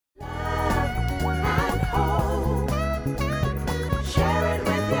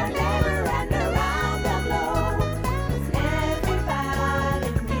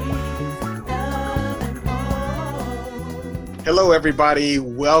Hello, everybody.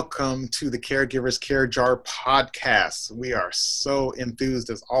 Welcome to the Caregivers CCJar podcast. We are so enthused,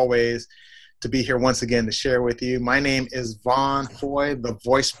 as always, to be here once again to share with you. My name is Vaughn Foy, the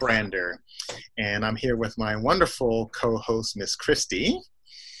voice brander, and I'm here with my wonderful co-host, Miss Christy.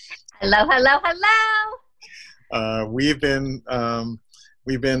 Hello, hello, hello. We've been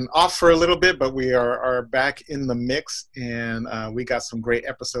off for a little bit, but we are back in the mix, and we got some great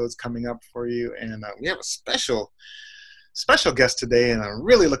episodes coming up for you, and we have a special guest today, and I'm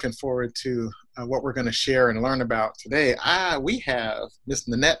really looking forward to what we're going to share and learn about today. We have Miss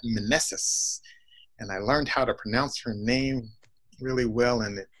Nanette Meneses, and I learned how to pronounce her name really well,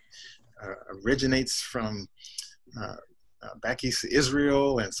 and it originates from back east to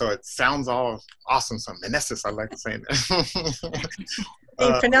Israel, and so it sounds all awesome. So Meneses, I like saying that.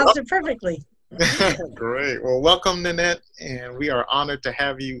 You pronounced it perfectly. Great. Well, welcome, Nanette, and we are honored to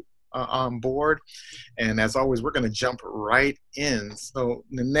have you on board. And as always, we're going to jump right in. So,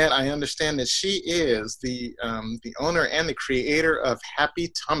 Nanette, I understand that she is the owner and the creator of Happy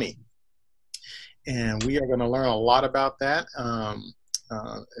Tummi, and we are going to learn a lot about that.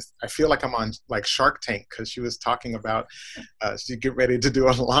 I feel like I'm on like Shark Tank, because she was talking about she get ready to do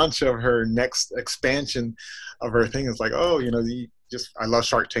a launch of her next expansion of her thing. It's like, oh, you know, I love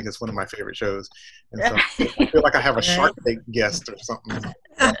Shark Tank. It's one of my favorite shows. And so I feel like I have a Shark Tank guest or something.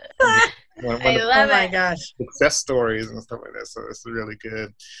 I love it. Oh my gosh. Success stories and stuff like that. So it's really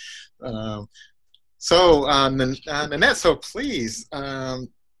good. So Nanette, so please,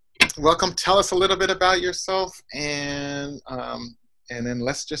 welcome. Tell us a little bit about yourself, and then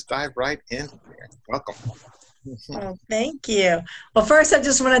let's just dive right in here. Welcome. Oh, thank you. Well, first, I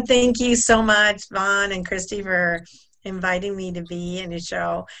just want to thank you so much, Vaughn and Christy, for inviting me to be in your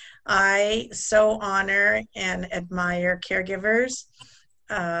show. I so honor and admire caregivers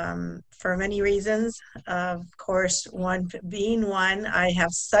for many reasons. Of course, one being one, I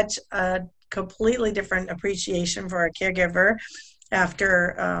have such a completely different appreciation for a caregiver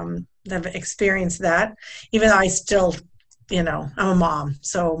after I've experienced that. Even though I still, you know, I'm a mom,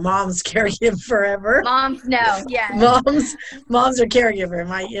 so moms caregive forever. Moms know, yeah. Moms are caregiver.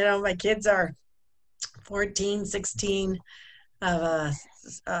 My kids are 14, 16. I have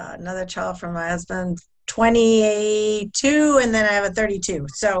another child from my husband, 22, and then I have a 32.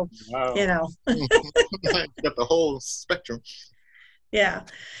 So, wow. You know. Got the whole spectrum. Yeah.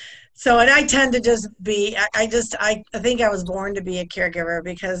 So, and I tend to just be, I think I was born to be a caregiver,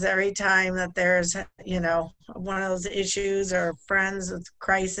 because every time that there's, you know, one of those issues or friends with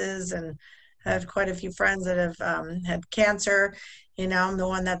crisis, and I have quite a few friends that have had cancer, you know, I'm the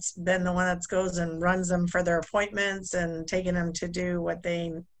one that goes and runs them for their appointments and taking them to do what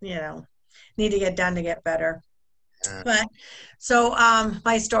they, you know, need to get done to get better. But so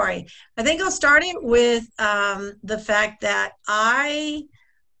my story, I think I'll start it with the fact that I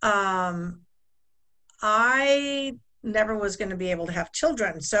never was going to be able to have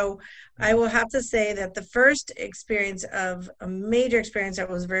children. So I will have to say that the first experience of a major experience that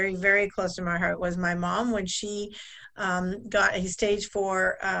was very, very close to my heart was my mom, when she got a stage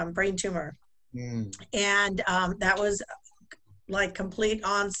 4 brain tumor. And that was like complete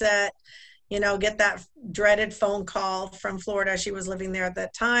onset, you know, get that dreaded phone call from Florida. She was living there at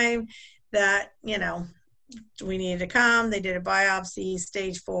that time that, you know, we needed to come. They did a biopsy,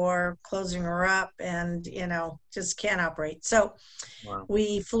 stage 4, closing her up, and, you know, just can't operate. So wow.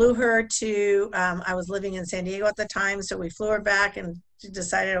 We flew her to, I was living in San Diego at the time, so we flew her back and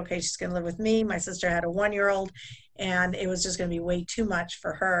decided, okay, she's going to live with me. My sister had a 1-year-old, and it was just going to be way too much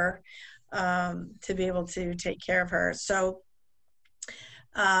for her to be able to take care of her. So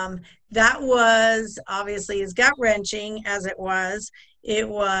that was obviously as gut-wrenching as it was. It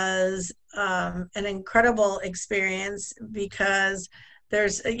was an incredible experience, because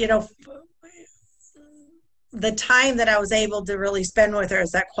there's, you know, the time that I was able to really spend with her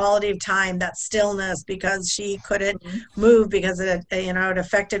is that quality of time, that stillness, because she couldn't move because it, you know, it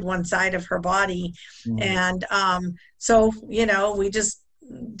affected one side of her body. And so, you know, we just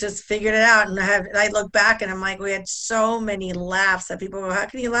figured it out. And I look back and I'm like, we had so many laughs that people go, how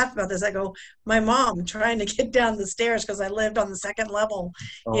can you laugh about this? I go, my mom trying to get down the stairs, because I lived on the 2nd level,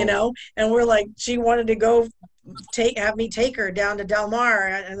 you know, and we're like, she wanted to go have me take her down to Del Mar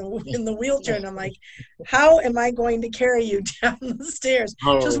in the wheelchair. And I'm like, how am I going to carry you down the stairs?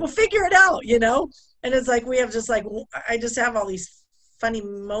 Just, we'll figure it out, you know? And it's like, we have just like, I just have all these funny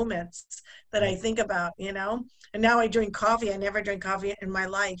moments that I think about, you know? And now I drink coffee. I never drank coffee in my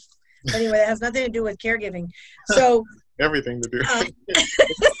life. Anyway, it has nothing to do with caregiving. So everything to do. Oh,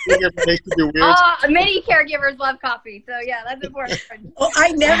 Makes you do weird many caregivers love coffee, so yeah, that's important. Oh,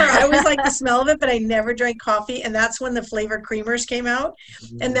 I always like the smell of it, but I never drank coffee. And that's when the flavored creamers came out.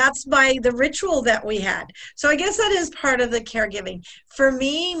 And that's by the ritual that we had. So I guess that is part of the caregiving. For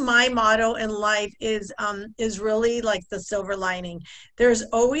me, my motto in life is really like the silver lining. There's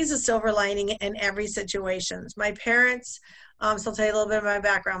always a silver lining in every situation. My parents, so I'll tell you a little bit of my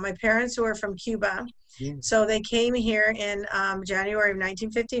background. My parents were from Cuba. So they came here in January of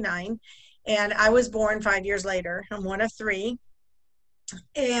 1959. And I was born 5 years later. I'm one of three.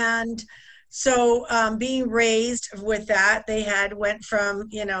 And so being raised with that, they had went from,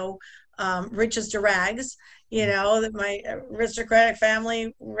 riches to rags, that my aristocratic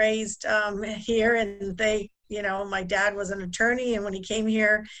family raised here. And they, my dad was an attorney. And when he came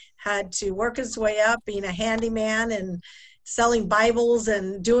here, had to work his way up, being a handyman and selling Bibles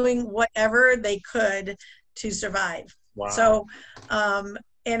and doing whatever they could to survive. Wow. So,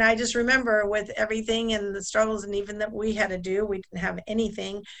 and I just remember with everything and the struggles and even that we had to do, we didn't have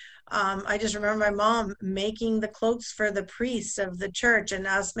anything. I just remember my mom making the cloaks for the priests of the church and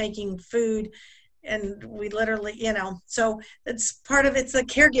us making food. And we literally, so it's part of it's the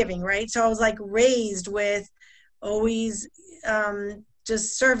caregiving, right? So I was like raised with always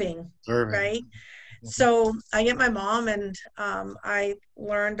just serving. Right? So I get my mom and I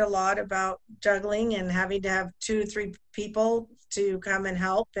learned a lot about juggling and having to have 2 or 3 people to come and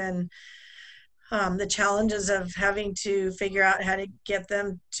help, and the challenges of having to figure out how to get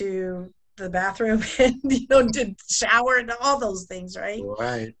them to the bathroom and to shower and all those things, right?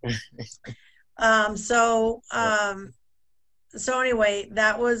 Right. So anyway,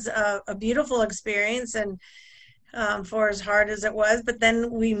 that was a beautiful experience, and for as hard as it was. But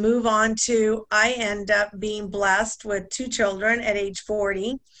then we move on to, I end up being blessed with 2 children at age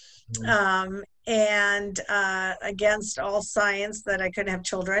 40. And against all science that I couldn't have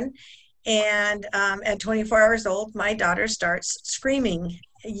children. And at 24 hours old, my daughter starts screaming,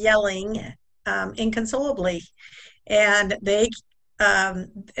 yelling inconsolably. And they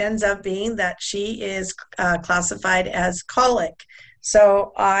ends up being that she is classified as colic.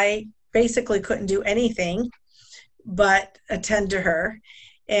 So I basically couldn't do anything but attend to her,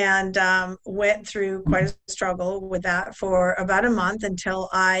 and went through quite a struggle with that for about a month until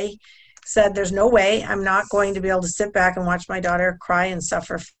I said, there's no way I'm not going to be able to sit back and watch my daughter cry and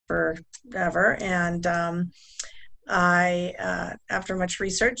suffer forever. And I, after much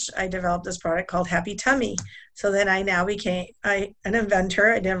research, I developed this product called Happy Tummi. So then I now became an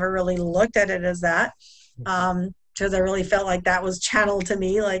inventor. I never really looked at it as that. Because I really felt like that was channeled to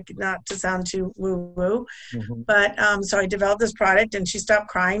me, like not to sound too woo-woo. But so I developed this product and she stopped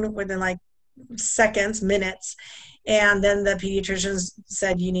crying within like seconds, minutes. And then the pediatricians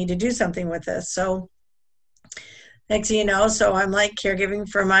said, you need to do something with this. So next thing you know, so I'm like caregiving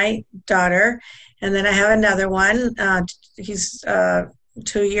for my daughter. And then I have another one. He's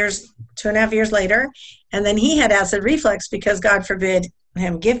 2.5 years later. And then he had acid reflux because God forbid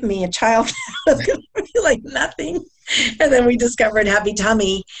him give me a child that was going to be like nothing. And then we discovered Happy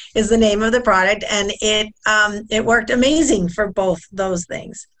Tummi is the name of the product, and it worked amazing for both those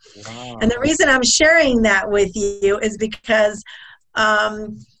things. Wow. And the reason I'm sharing that with you is because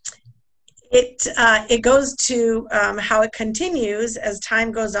it goes to how it continues as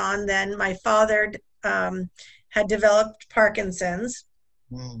time goes on. Then my father had developed Parkinson's.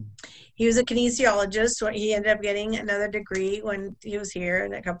 He was a kinesiologist, so he ended up getting another degree when he was here,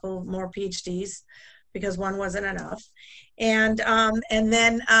 and a couple more PhDs because one wasn't enough. And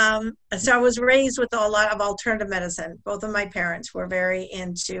then so I was raised with a lot of alternative medicine. Both of my parents were very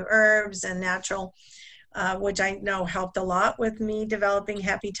into herbs and natural, which I know helped a lot with me developing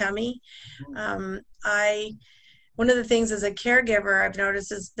Happy Tummi. One of the things as a caregiver I've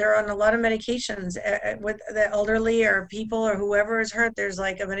noticed is they're on a lot of medications with the elderly or people or whoever is hurt. There's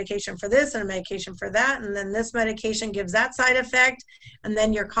like a medication for this and a medication for that. And then this medication gives that side effect. And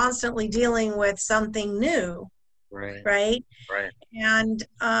then you're constantly dealing with something new. Right. And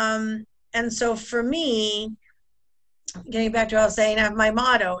so for me, getting back to what I was saying, my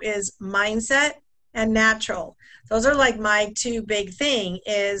motto is mindset and natural. Those are like my 2 big thing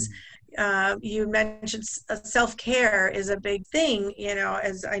is, you mentioned self-care is a big thing,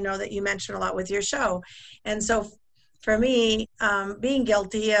 as I know that you mentioned a lot with your show. And so for me, being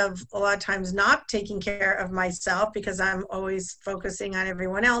guilty of a lot of times not taking care of myself because I'm always focusing on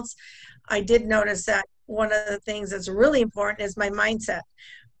everyone else, I did notice that one of the things that's really important is my mindset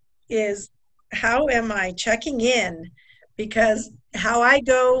is how am I checking in? Because how I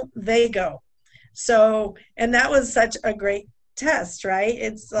go, they go. So, and that was such a great test, right?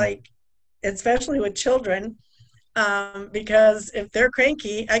 It's like, especially with children, because if they're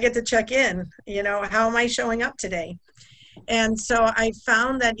cranky, I get to check in, how am I showing up today? And so I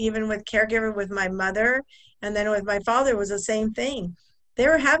found that even with caregiver, with my mother and then with my father, was the same thing. They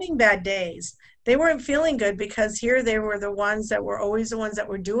were having bad days. They weren't feeling good because here they were the ones that were always the ones that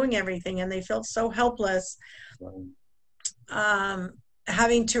were doing everything, and they felt so helpless,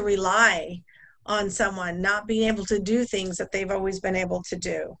 having to rely on someone, not being able to do things that they've always been able to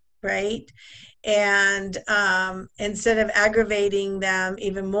do, right? And instead of aggravating them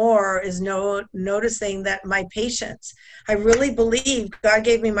even more, is noticing that my patience, I really believe God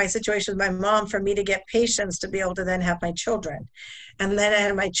gave me my situation with my mom for me to get patience to be able to then have my children. And then I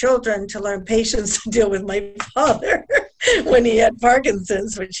had my children to learn patience to deal with my father when he had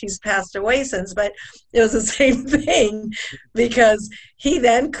Parkinson's, which he's passed away since, but it was the same thing because he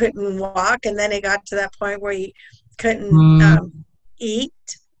then couldn't walk, and then it got to that point where he couldn't eat.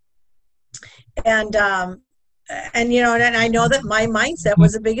 And and I know that my mindset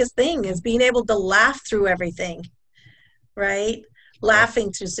was the biggest thing, is being able to laugh through everything, right?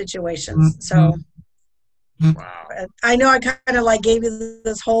 Laughing through situations. So Wow. I know I kind of like gave you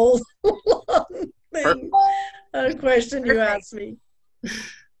this whole long thing, question you asked me.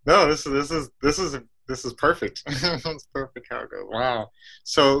 No, this is perfect. That's perfect how it goes. Wow.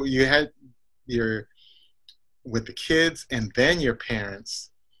 So you had with the kids and then your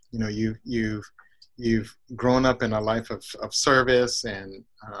parents. You've grown up in a life of service and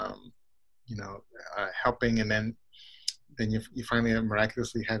helping, and then you finally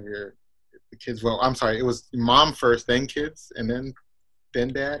miraculously have the kids. Well, I'm sorry, it was mom first, then kids, and then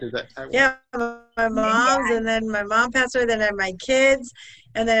dad. Is that how it works? Yeah, my mom's, and then my mom passed away. Then I had my kids,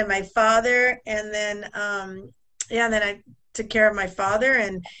 and then my father, and then and then I took care of my father,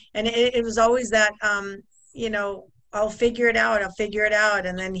 and it was always that I'll figure it out.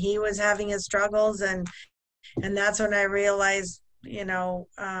 And then he was having his struggles, and that's when I realized, you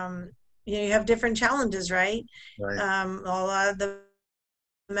have different challenges, right? Right. A lot of the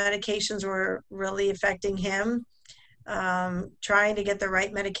medications were really affecting him. Trying to get the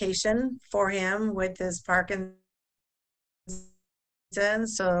right medication for him with his Parkinson's,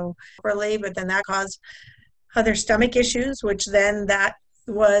 so really, but then that caused other stomach issues, which then that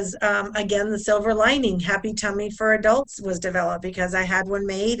was again the silver lining. Happy Tummi for Adults was developed because I had one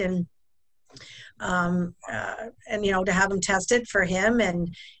made, and to have them tested for him,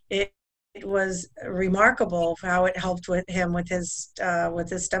 and it was remarkable how it helped with him with his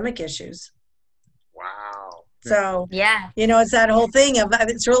stomach issues. Wow. So it's that whole thing of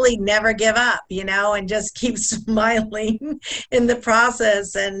it's really never give up, and just keep smiling in the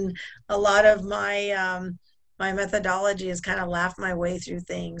process. And a lot of my my methodology is kind of laugh my way through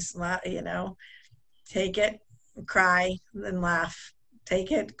things, take it, cry, then laugh,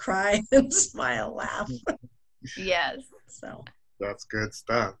 take it, cry, and smile, laugh. Yes. So that's good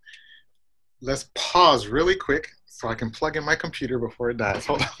stuff. Let's pause really quick so I can plug in my computer before it dies.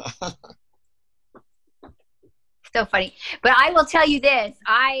 Hold on. So funny. But I will tell you this.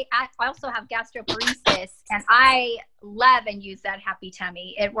 I also have gastroparesis, and I love and use that Happy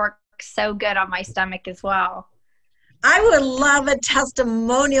Tummi. It works so good on my stomach as well. I would love a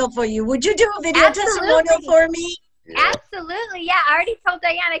testimonial for you. Would you do a video testimonial for me? Yeah. Absolutely. Yeah. I already told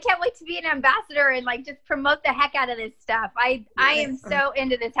Diane I can't wait to be an ambassador and just promote the heck out of this stuff. I am so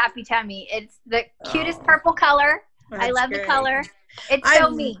into this Happy Tummi. It's the cutest purple color. I love the color. It's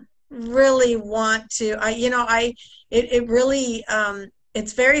so neat. Really want to. It really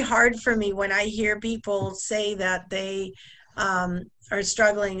it's very hard for me when I hear people say that they are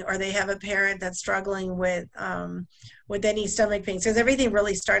struggling, or they have a parent that's struggling with any stomach pain, because everything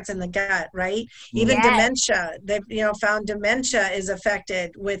really starts in the gut, right? Even dementia, they've found dementia is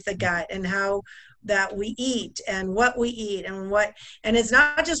affected with the gut, and how that we eat and what we eat and it's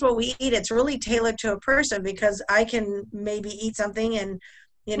not just what we eat, it's really tailored to a person, because I can maybe eat something and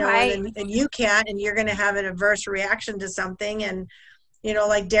and you can't, and you're going to have an adverse reaction to something. And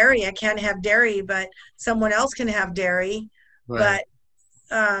like dairy, I can't have dairy, but someone else can have dairy. Right.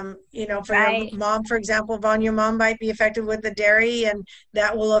 But for your mom, for example, Vaughn, your mom might be affected with the dairy, and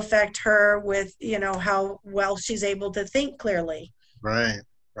that will affect her with how well she's able to think clearly. Right.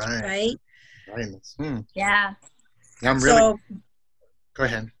 Yeah. I'm really. Go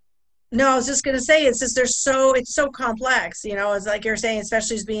ahead. No, I was just going to say, it's just it's so complex, it's like you're saying,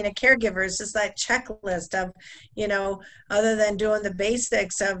 especially as being a caregiver, it's just that checklist of, other than doing the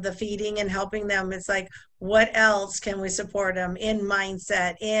basics of the feeding and helping them, it's like, what else can we support them in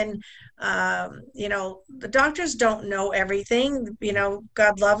mindset, in, the doctors don't know everything,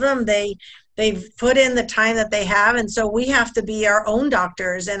 God love them. They they've put in the time that they have. And so we have to be our own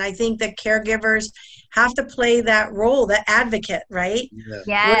doctors. And I think that caregivers have to play that role, that advocate, right? Yeah.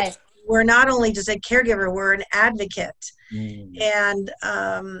 Yes. We're not only just a caregiver, we're an advocate. Mm. And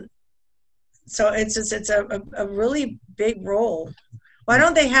so it's a really big role. Why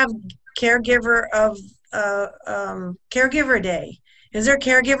don't they have caregiver day? Is there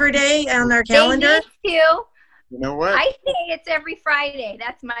caregiver day on their calendar? They need to. You know what? I say it's every Friday.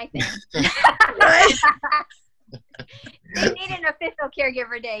 That's my thing. Right? They need an official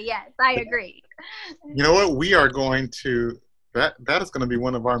caregiver day. Yes, I agree. You know what? We are going to that is going to be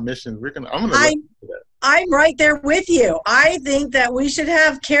one of our missions. I'm going to look into that. I'm right there with you. I think that we should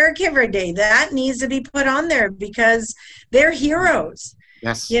have caregiver day. That needs to be put on there because they're heroes.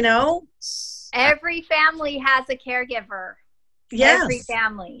 Yes. You know? Every family has a caregiver. Yes.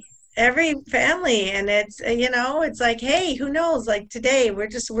 Every family. And it's, it's like, hey, who knows? Like today, we're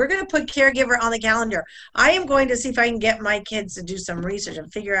going to put caregiver on the calendar. I am going to see if I can get my kids to do some research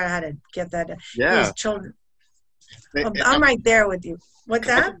and figure out how to get that. Yeah. These children. I'm right there with you. What's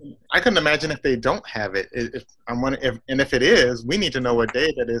that? I couldn't imagine if they don't have it. If it is, we need to know what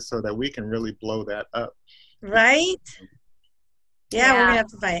day that is so that we can really blow that up. Right? Yeah. We're going to have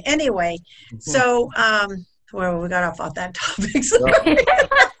to find it. Anyway, so, well, we got off that topic. This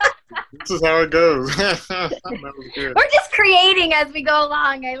is how it goes. That was good. We're just creating as we go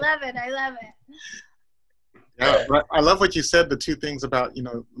along. I love it. Yeah, but I love what you said, the two things about,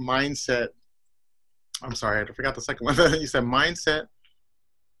 mindset. I'm sorry, I forgot the second one. You said mindset.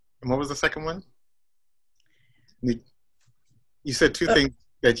 And what was the second one? You said two things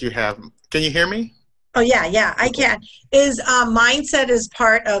that you have. Can you hear me? Oh, yeah, I can. Mindset is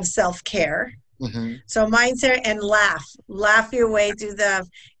part of self-care. Mm-hmm. So mindset and laugh your way through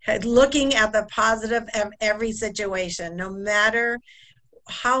looking at the positive of every situation, no matter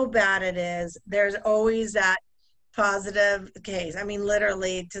how bad it is, there's always that positive case. I mean,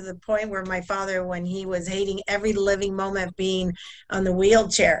 literally to the point where my father, when he was hating every living moment being on the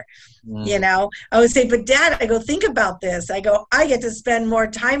wheelchair, I would say, but Dad, I go, think about this. I go, I get to spend more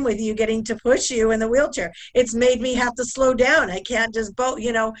time with you getting to push you in the wheelchair. It's made me have to slow down. I can't just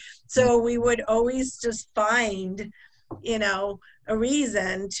so we would always just find, a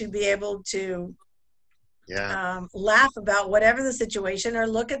reason to be able to laugh about whatever the situation or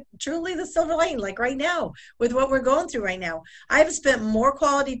look at truly the silver lining, like right now with what we're going through right now. I've spent more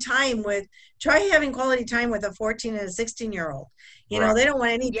quality time try having quality time with a 14 and a 16-year-old. They don't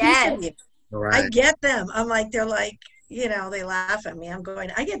want any piece of you. Right. I get them. I'm like, they're like, they laugh at me. I'm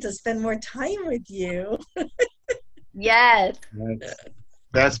going, I get to spend more time with you. Yes.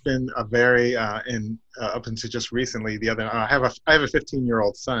 That's been a very, up until just recently, I have a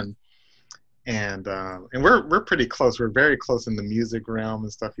 15-year-old son. And we're pretty close. We're very close in the music realm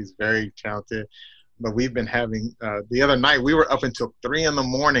and stuff. He's very talented. But we've been having the other night we were up until 3 a.m.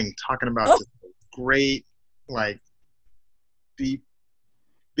 talking about just great, like, deep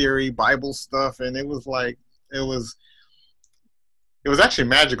theory Bible stuff, and it was actually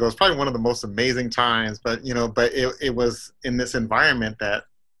magical. It was probably one of the most amazing times. But it was in this environment that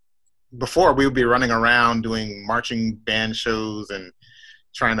before we would be running around doing marching band shows and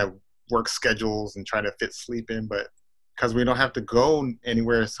trying to work schedules and try to fit sleep in, but because we don't have to go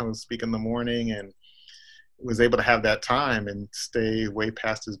anywhere, someone speak in the morning, and was able to have that time and stay way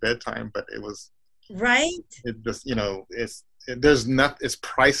past his bedtime. But it was right. It just it's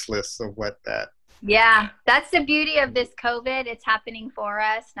priceless of what that. Yeah, that's the beauty of this COVID. It's happening for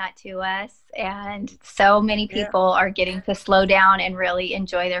us, not to us, and so many people are getting to slow down and really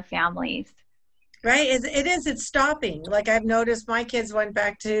enjoy their families. Right. It's stopping. Like I've noticed my kids went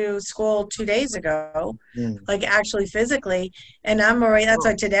back to school 2 days ago, like actually physically. And I'm already, that's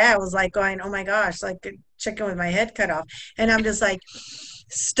why today I was like going, oh my gosh, like a chicken with my head cut off. And I'm just like,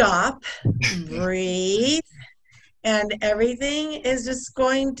 stop, breathe. And everything is just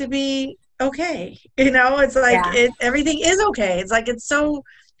going to be okay. It's like everything is okay. It's like, it's so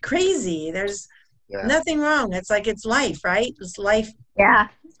crazy. There's nothing wrong. It's like, it's life, right? It's life. Yeah.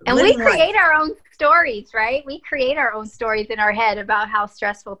 And we create our own stories, right? We create our own stories in our head about how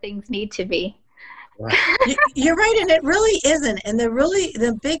stressful things need to be. Right. You're right. And it really isn't. And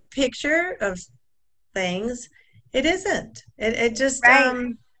the big picture of things, it isn't. It just,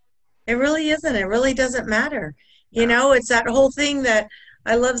 it really isn't. It really doesn't matter. It's that whole thing that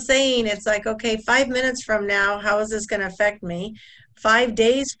I love saying. It's like, okay, 5 minutes from now, how is this going to affect me? 5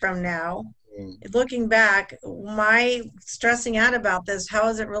 days from now, looking back, my stressing out about this, how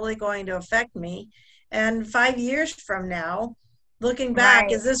is it really going to affect me? And 5 years from now, looking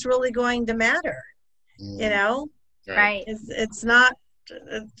back, is this really going to matter? Right. It's not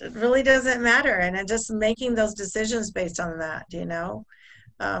it really doesn't matter. And it just making those decisions based on that,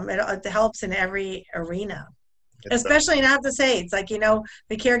 it helps in every arena. Especially, and I have to say, it's like,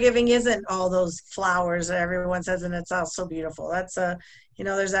 the caregiving isn't all those flowers that everyone says, and it's all so beautiful. That's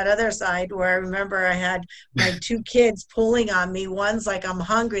there's that other side where I remember I had my two kids pulling on me. One's like, I'm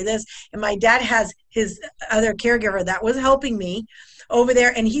hungry, this, and my dad has his other caregiver that was helping me over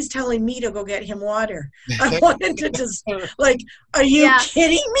there, and he's telling me to go get him water. I wanted to just like, are you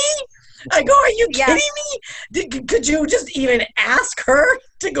kidding me? I go, are you kidding me? Could you just even ask her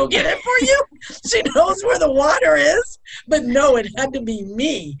to go get it for you? She knows where the water is. But no, it had to be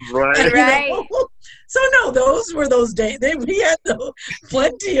me. Right. So no, those were those days. We had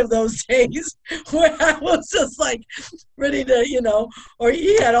plenty of those days where I was just like ready to, or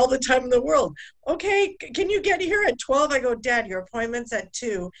he had all the time in the world. Okay, can you get here at 12? I go, Dad, your appointment's at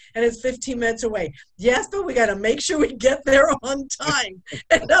 2 and it's 15 minutes away. Yes, but we got to make sure we get there on time.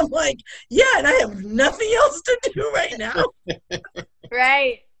 And I'm like, yeah, and I have nothing else to do right now.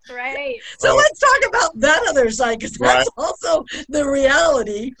 Right. So let's talk about that other side, because that's also the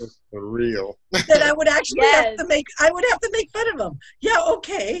reality. For real. That I would actually have to make fun of them. Yeah,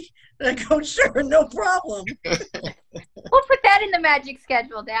 okay. And I go, sure, no problem. We'll put that in the magic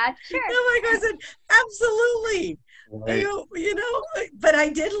schedule, Dad. Sure. Oh my God, I said, absolutely. Right. But I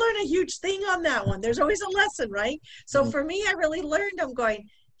did learn a huge thing on that one. There's always a lesson, right? So for me, I really learned. I'm going,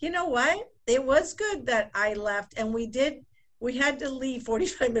 you know what? It was good that I left, and we had to leave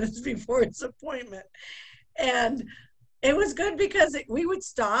 45 minutes before his appointment. And it was good because we would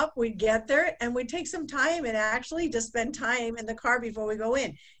stop, we'd get there, and we'd take some time and actually just spend time in the car before we go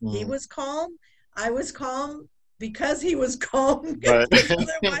in. He was calm. I was calm because he was calm. Right.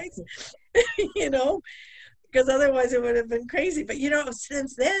 Otherwise, because otherwise it would have been crazy. But,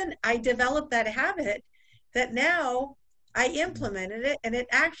 since then, I developed that habit that now I implemented it, and it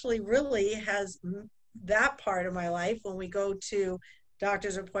actually really has that part of my life when we go to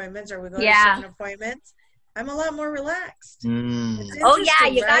doctor's appointments or we go to certain appointments, I'm a lot more relaxed. Oh yeah,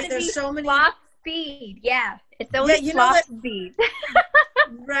 you gotta be so many speed. Yeah, it's always speed.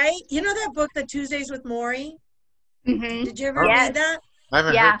 Right? You know that book, The Tuesdays with Maury? Did you ever read that? I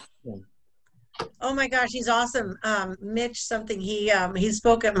haven't heard. Oh my gosh, he's awesome. Mitch something, he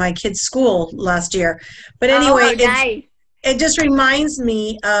spoke at my kid's school last year. But anyway, it just reminds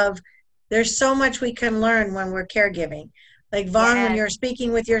me of there's so much we can learn when we're caregiving. Like Vaughn, when you're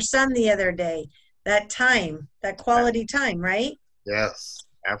speaking with your son the other day, that time, that quality time, right? Yes,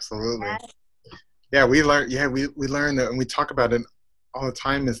 absolutely. Yeah, we learn. Yeah, we learn that, and we talk about it all the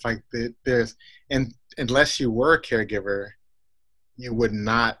time. It's like and unless you were a caregiver, you would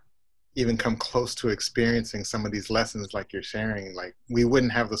not even come close to experiencing some of these lessons like you're sharing. Like we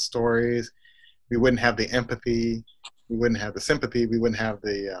wouldn't have the stories, we wouldn't have the empathy, we wouldn't have the sympathy, we wouldn't have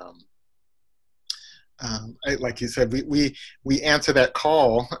the like you said, we answer that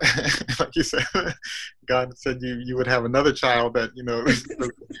call. Like you said, God said you would have another child that,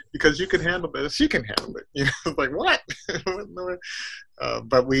 because you can handle this, she can handle it. It's like, what?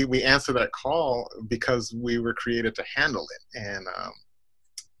 But we answer that call because we were created to handle it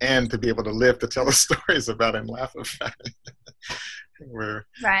and to be able to live to tell the stories about it and laugh about it.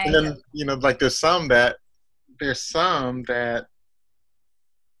 Right. And then, like there's some that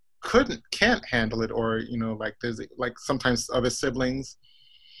can't handle it, or like there's like sometimes other siblings,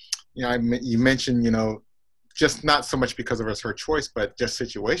 you mentioned, just not so much because of her choice, but just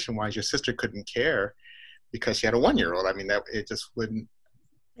situation wise, your sister couldn't care because she had a 1-year-old. I mean, that it just wouldn't.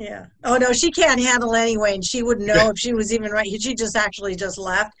 Yeah. Oh no, she can't handle anyway, and she wouldn't know if she was even right. She just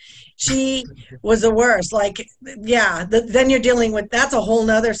left. She was the worst. Like, then you're dealing with, that's a whole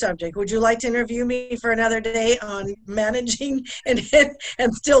nother subject. Would you like to interview me for another day on managing and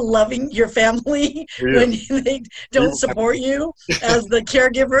still loving your family when they don't support you as the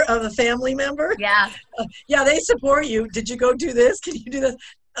caregiver of a family member? Yeah. They support you. Did you go do this? Can you do this?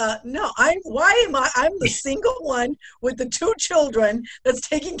 No, I'm the single one with the 2 children that's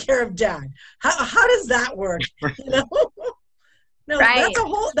taking care of Dad. How does that work? No, right.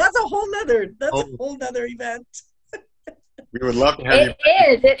 That's a whole nother event. We would love to have you.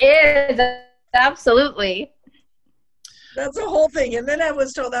 It is. Absolutely. That's a whole thing. And then I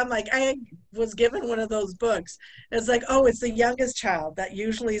was told, I was given one of those books. It's like, oh, it's the youngest child. That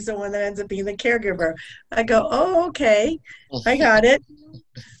usually is the one that ends up being the caregiver. I go, oh, okay. I got it.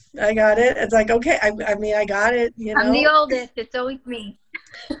 It's like, okay. I mean, I got it. I'm the oldest. It's always me.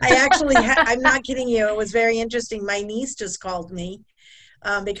 I actually, I'm not kidding you. It was very interesting. My niece just called me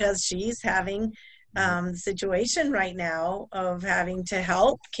because she's having situation right now of having to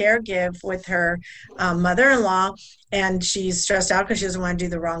help caregive with her mother-in-law, and she's stressed out because she doesn't want to do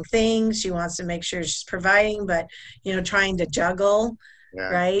the wrong thing. She wants to make sure she's providing, but trying to juggle,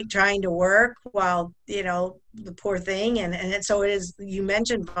 right, trying to work while the poor thing, and so it is. You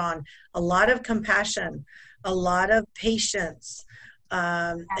mentioned, Vaughn, a lot of compassion, a lot of patience,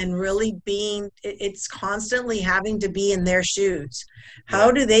 and really it's constantly having to be in their shoes.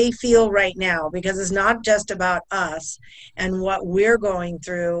 How do they feel right now? Because it's not just about us and what we're going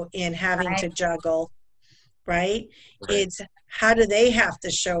through in having to juggle, right? It's how do they have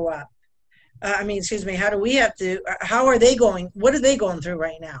to show up? Excuse me, how do we have to, how are they going, what are they going through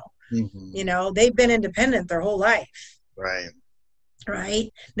right now? They've been independent their whole life.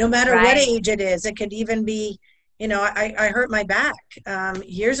 Right? No matter what age it is. It could even be, I hurt my back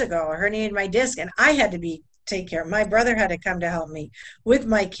years ago. I herniated my disc, and I had to take care. My brother had to come to help me with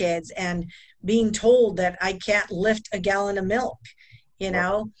my kids, and being told that I can't lift a gallon of milk,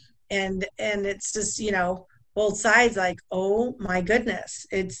 and it's just, both sides, like, oh my goodness,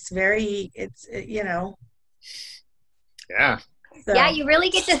 Yeah, you really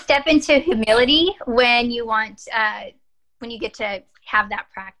get to step into humility when you when you get to have that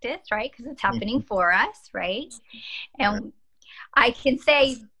practice, right? Because it's happening for us, right? And I can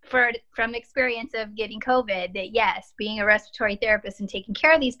say from experience of getting COVID that yes, being a respiratory therapist and taking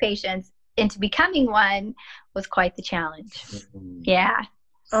care of these patients into becoming one was quite the challenge. Yeah.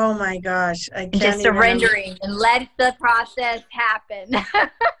 Oh my gosh. I can't just surrendering and let the process happen.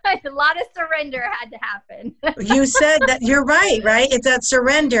 A lot of surrender had to happen. You said that. You're right? It's that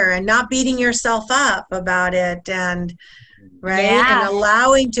surrender and not beating yourself up about it, and and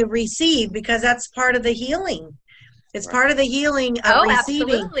allowing to receive, because that's part of the healing. It's part of the healing of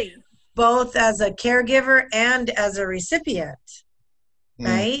receiving, both as a caregiver and as a recipient.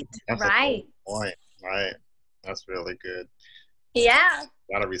 Right? That's a good point. Right. That's really good. Yeah.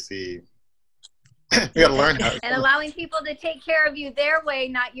 Gotta receive. You gotta learn how. And allowing people to take care of you their way,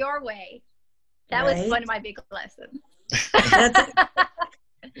 not your way. That was one of my big lessons.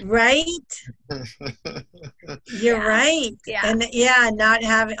 Right? You're right. Yeah. And not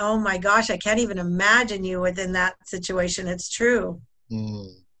having, oh my gosh, I can't even imagine you within that situation. It's true.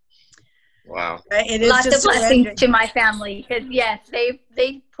 Wow. It is lots of blessings to my family, because yes,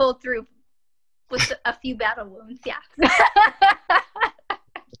 they pulled through with a few battle wounds. Yeah.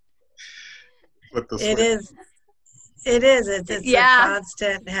 It is. It's a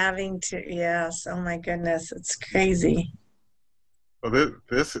constant having to. Yes. Oh my goodness, it's crazy. Well,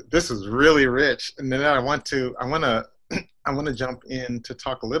 this is really rich, and then I want to jump in to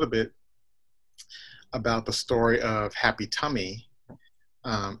talk a little bit about the story of Happy Tummi,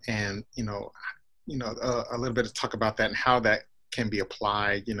 and a little bit to talk about that and how that can be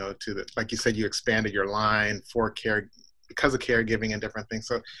applied, to the, like you said, you expanded your line for because of caregiving and different things.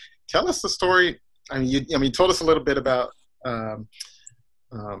 So tell us the story. You told us a little bit about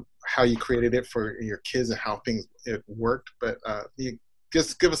how you created it for your kids and how it worked, but you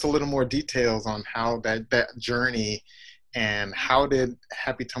just give us a little more details on how that journey, and how did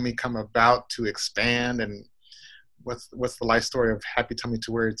Happy Tummi come about to expand, and what's the life story of Happy Tummi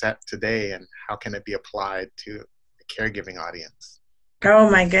to where it's at today, and how can it be applied to the caregiving audience? Oh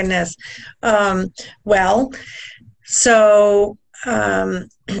my goodness. So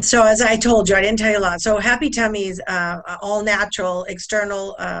as I told you, I didn't tell you a lot. So Happy Tummi is all natural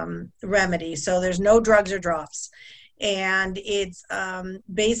external remedy. So there's no drugs or drops, and it's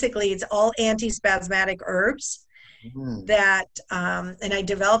basically it's all anti-spasmodic herbs. That and I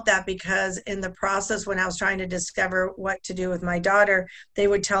developed that because in the process, when I was trying to discover what to do with my daughter, they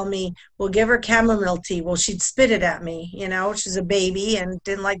would tell me, well, give her chamomile tea. Well, she'd spit it at me, she's a baby and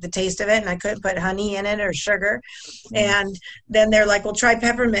didn't like the taste of it, and I couldn't put honey in it or sugar. And then they're like, well, try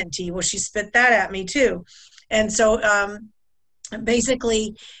peppermint tea. Well, she spit that at me too. And so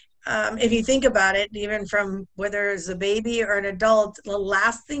basically, if you think about it, even from whether it's a baby or an adult, the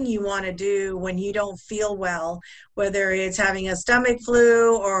last thing you want to do when you don't feel well, whether it's having a stomach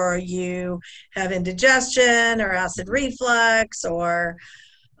flu or you have indigestion or acid reflux or,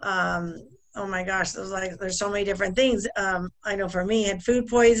 oh my gosh, there's so many different things. I know for me, had food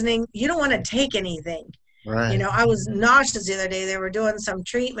poisoning, you don't want to take anything. Right. I was nauseous the other day. They were doing some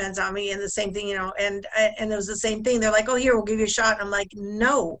treatments on me, and the same thing, and it was the same thing. They're like, oh, here, we'll give you a shot. And I'm like,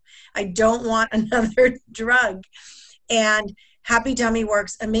 no, I don't want another drug. And Happy Tummi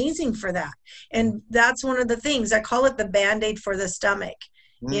works amazing for that. And that's one of the things. I call it the Band-Aid for the stomach.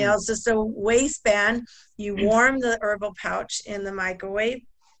 It's just a waistband. You warm the herbal pouch in the microwave,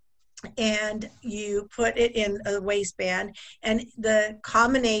 and you put it in a waistband. And the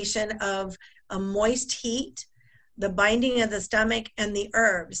combination of a moist heat, the binding of the stomach, and the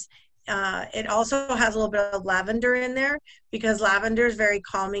herbs. It also has a little bit of lavender in there because lavender is very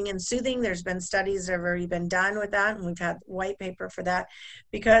calming and soothing. There's been studies that have already been done with that, and we've had white paper for that,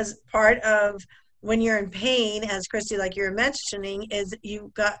 because part of when you're in pain, as Christy, like you're mentioning, is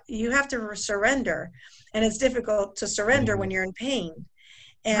you have to surrender, and it's difficult to surrender when you're in pain.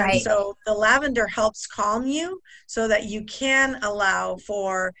 And so the lavender helps calm you so that you can allow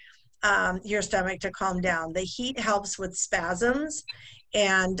for your stomach to calm down. The heat helps with spasms,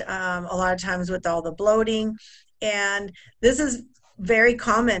 and a lot of times with all the bloating. And this is very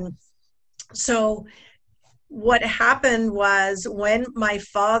common. So what happened was, when my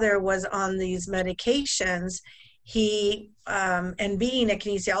father was on these medications, he, and being a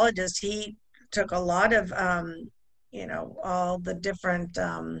kinesiologist, he took a lot of, all the different,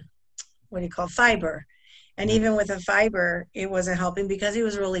 fiber. And even with the fiber, it wasn't helping because he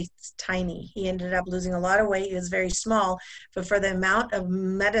was really tiny. He ended up losing a lot of weight. He was very small, but for the amount of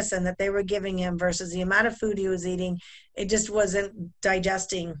medicine that they were giving him versus the amount of food he was eating, it just wasn't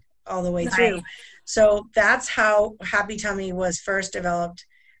digesting all the way through. So that's how Happy Tummi was first developed,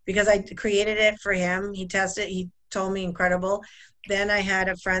 because I created it for him. He tested, he told me incredible. Then I had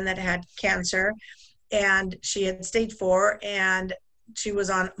a friend that had cancer, and she had stage 4, and she was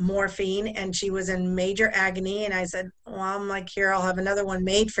on morphine, and she was in major agony. And I said, well, I'm like, here, I'll have another one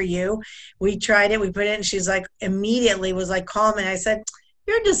made for you. We tried it, we put it in, and she's like, immediately was like calm. And I said,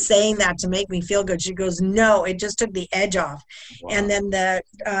 you're just saying that to make me feel good. She goes, no, it just took the edge off. Wow. And then the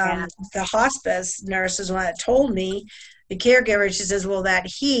hospice nurse is one that told me, the caregiver, she says, well, that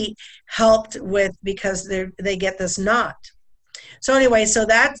heat helped with, because they get this knot. So anyway, so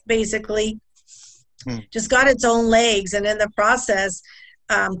that's basically just got its own legs. And in the process,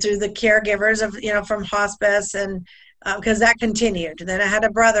 through the caregivers of, from hospice, and because that continued. Then I had a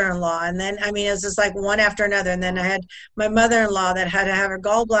brother-in-law, and then, it was just like one after another. And then I had my mother-in-law that had to have her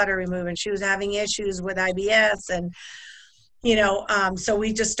gallbladder removed, and she was having issues with IBS. And, so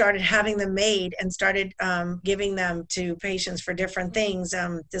we just started having them made and started giving them to patients for different things.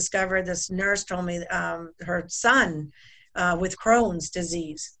 Discovered, this nurse told me her son with Crohn's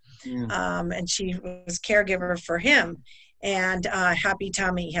disease. And she was caregiver for him, and Happy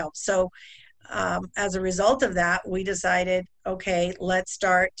Tummi helped. So as a result of that, we decided, okay, let's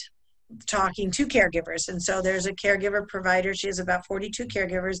start talking to caregivers. And so there's a caregiver provider. She has about 42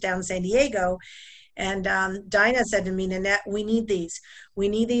 caregivers down in San Diego. And Dinah said to me, Nanette, we need these. We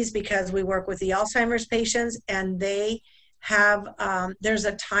need these because we work with the Alzheimer's patients, and they have, there's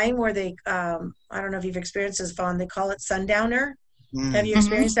a time where they, I don't know if you've experienced this, Vaughn, they call it sundowner. Have you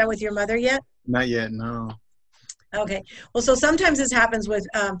experienced that with your mother yet? Not yet, no. Okay. Well, so sometimes this happens with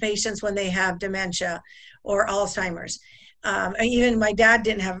patients when they have dementia or Alzheimer's. Even my dad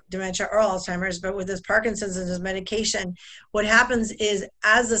didn't have dementia or Alzheimer's, but with his Parkinson's and his medication, what happens is,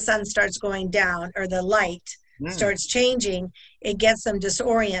 as the sun starts going down, or the light starts changing, it gets them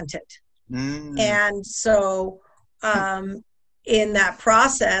disoriented. And so in that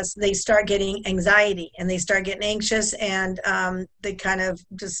process, they start getting anxiety, and they start getting anxious, and they kind of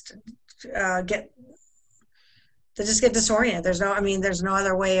just get disoriented. There's no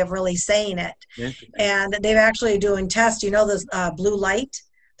other way of really saying it. And they've actually doing tests, this blue light.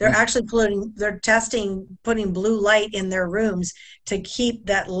 They're actually putting blue light in their rooms to keep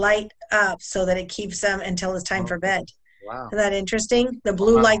that light up so that it keeps them until it's time for bed. Wow. Isn't that interesting? The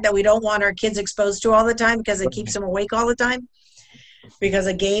blue light that we don't want our kids exposed to all the time, because it keeps them awake all the time because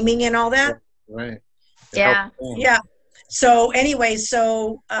of gaming and all that. Right. Yeah. Yeah. So anyway,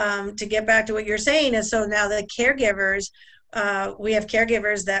 to get back to what you're saying is, so now the caregivers, we have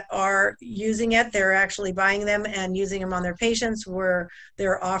caregivers that are using it. They're actually buying them and using them on their patients, where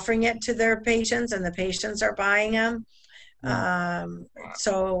they're offering it to their patients, and the patients are buying them.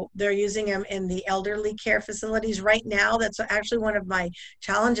 So they're using them in the elderly care facilities right now. That's actually one of my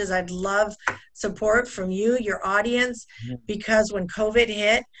challenges. I'd love support from you, your audience, because when COVID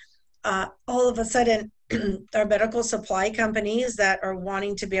hit, all of a sudden, our medical supply companies that are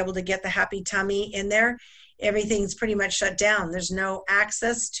wanting to be able to get the Happy Tummi in there, everything's pretty much shut down. There's no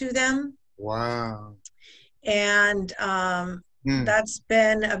access to them. Wow. And that's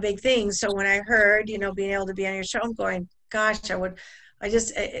been a big thing. So when I heard, being able to be on your show, I'm going, gosh, I want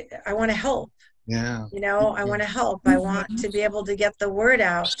to help. Yeah. I want to help. I want to be able to get the word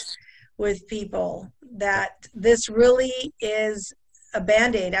out with people that this really is a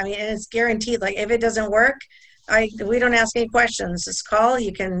Band-Aid. And it's guaranteed. Like, if it doesn't work, we don't ask any questions. Just call,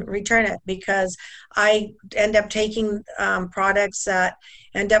 you can return it, because I end up taking products that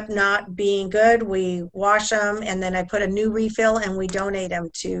end up not being good. We wash them, and then I put a new refill, and we donate them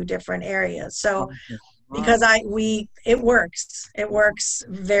to different areas. So because it works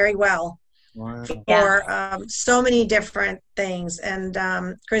very well. Wow. For so many different things. And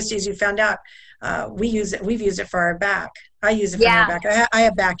Christy, as you found out, we've used it for our back. I use it for my back. I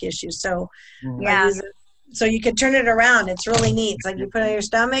have back issues, so I use it. So you can turn it around. It's really neat. It's like you put it on your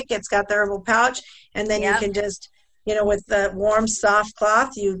stomach, it's got the herbal pouch, and then you can just, with the warm, soft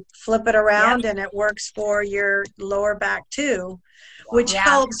cloth, you flip it around, and it works for your lower back too, which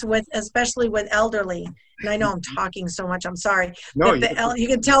helps with, especially with elderly. And I know I'm talking so much, I'm sorry. No, but you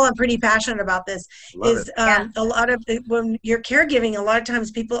can tell I'm pretty passionate about this. A lot of, when you're caregiving, a lot of times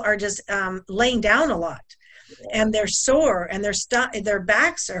people are just laying down a lot, and they're sore, and their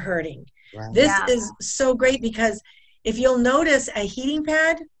backs are hurting. Wow. This is so great, because if you'll notice a heating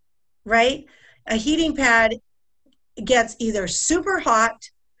pad, right? A heating pad gets either super hot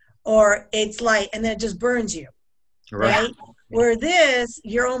or it's light, and then it just burns you, right? Where this,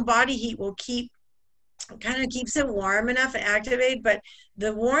 your own body heat will kind of keeps it warm enough and activated, but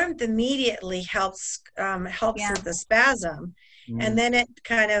the warmth immediately helps with the spasm, and then it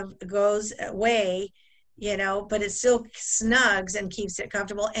kind of goes away, but it still snugs and keeps it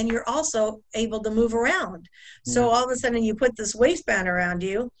comfortable, and you're also able to move around. So all of a sudden you put this waistband around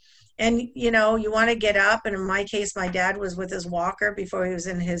you, and you want to get up, and in my case, my dad was with his walker before he was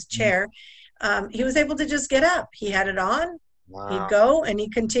in his chair. He was able to just get up. He had it on. He'd go, and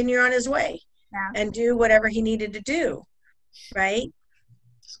he'd continue on his way and do whatever he needed to do, right?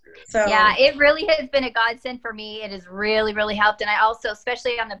 So yeah, it really has been a godsend for me. It has really, really helped. And I also,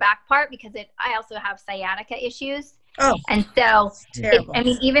 especially on the back part, because I also have sciatica issues. Oh, and so,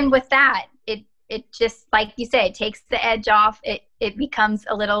 even with that, it just, like you say, it takes the edge off. It becomes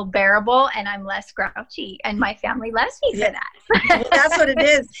a little bearable, and I'm less grouchy, and my family loves me for that. Well, that's what it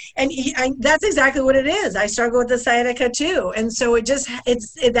is. And that's exactly what it is. I struggle with the sciatica too. And so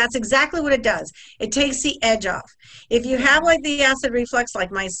that's exactly what it does. It takes the edge off. If you have like the acid reflux,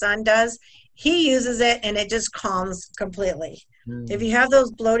 like my son does, he uses it and it just calms completely. If you have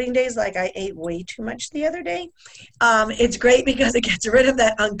those bloating days, like I ate way too much the other day, it's great because it gets rid of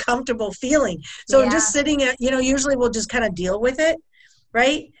that uncomfortable feeling. So just sitting usually we'll just kind of deal with it,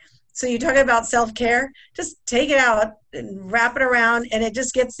 right? So you're talking about self-care, just take it out and wrap it around, and it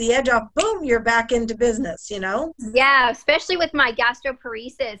just gets the edge off. Boom, you're back into business, Yeah, especially with my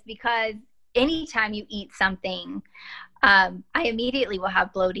gastroparesis, because anytime you eat something, I immediately will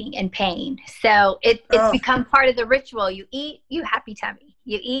have bloating and pain. So it's become part of the ritual. You eat, you happy tummy.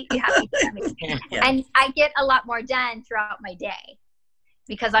 You eat, you happy tummy. And I get a lot more done throughout my day,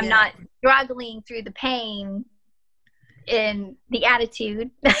 because I'm not struggling through the pain in the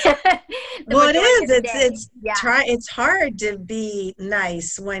attitude. Well, it is. It's hard to be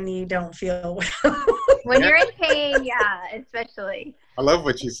nice when you don't feel well. When you're in pain, especially. I love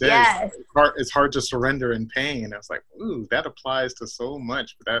what you said. Yes. It's hard to surrender in pain. I was like, ooh, that applies to so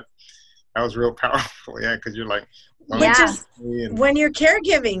much. But that was real powerful. Yeah, because you're like, when you're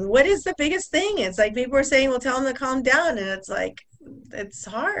caregiving, what is the biggest thing? It's like people are saying, well, tell them to calm down. And it's like, it's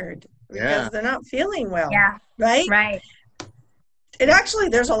hard because they're not feeling well. Yeah. Right? Right. It actually,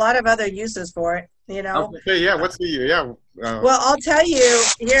 there's a lot of other uses for it, Okay, what's the, well, I'll tell you,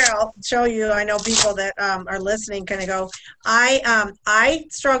 here, I'll show you. I know people that are listening kind of go, I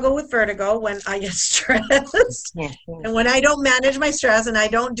struggle with vertigo when I get stressed. And when I don't manage my stress and I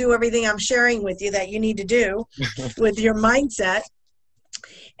don't do everything I'm sharing with you that you need to do with your mindset.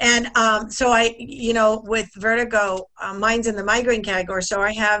 And so with vertigo, mine's in the migraine category. So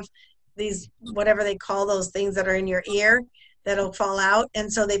I have these, whatever they call those things that are in your ear that'll fall out.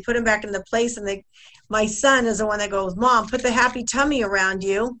 And so they put them back into place, and my son is the one that goes, Mom, put the Happy Tummi around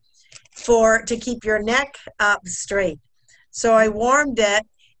you to keep your neck up straight. So I warmed it.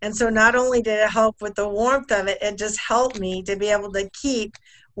 And so not only did it help with the warmth of it, it just helped me to be able to keep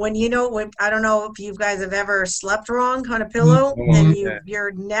when I don't know if you guys have ever slept wrong on a pillow and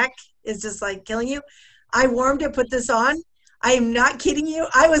your neck is just like killing you. I warmed it, put this on. I am not kidding you.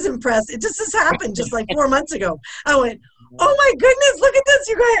 I was impressed. It just happened just like 4 months ago. I went, oh my goodness, look at this.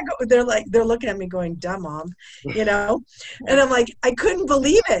 You guys, they're looking at me going, dumb Mom, and I'm like, I couldn't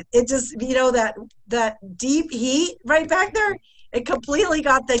believe it. It just, that deep heat right back there, it completely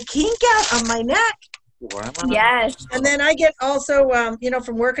got the kink out of my neck. Wow. Yes. And then I get also,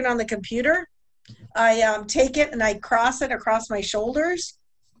 from working on the computer, I take it and I cross it across my shoulders.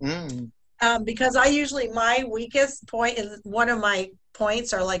 Because I usually, my weakest point is one of my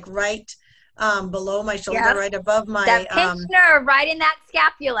points are like right below my shoulder, right above my that pinch nerve, right in that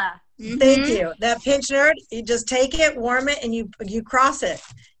scapula. Thank you. That pinch nerve, you just take it, warm it, and you cross it.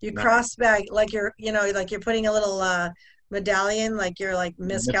 You cross back like you're, like you're putting a little medallion, like you're like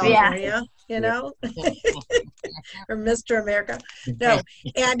Miss California, or Mr. America. No,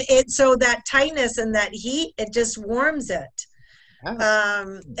 and so that tightness and that heat, it just warms it.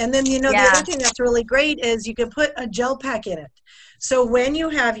 And then the other thing that's really great is you can put a gel pack in it. So when you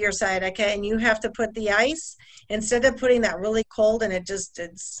have your sciatica and you have to put the ice, instead of putting that really cold and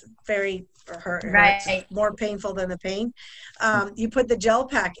it's very it's more painful than the pain, you put the gel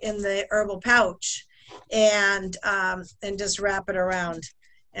pack in the herbal pouch and just wrap it around.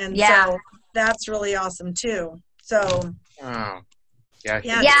 And so that's really awesome too. So I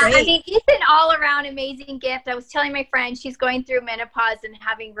mean, it's an all-around amazing gift. I was telling my friend she's going through menopause and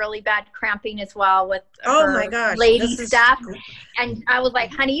having really bad cramping as well with her lady stuff. And I was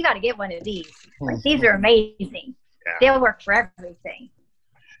like, honey, you got to get one of these. Like, these are amazing. They'll work for everything.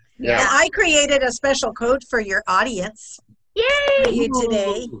 Well, I created a special code for your audience. Yay! For you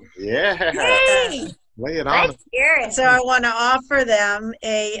today. Yay! Lay it on. Let's hear it. So I want to offer them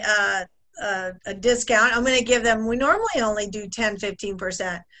a discount. I'm going to give them, we normally only do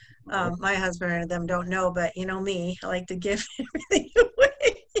 10-15%. My husband and them don't know, but you know me, I like to give everything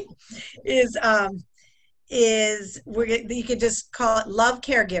away. You could just call it Love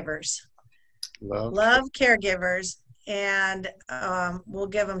Caregivers. Love Caregivers, and we'll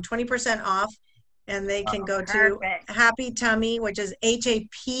give them 20% off, and they can go to Happy Tummi, which is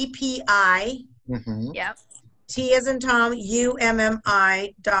HAPPI. Yep. T as in Tom, UMMI.com.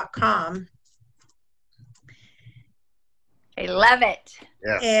 I love it.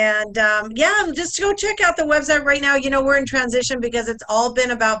 And just go check out the website right now. We're in transition because it's all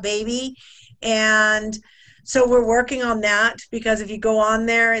been about baby. And so we're working on that, because if you go on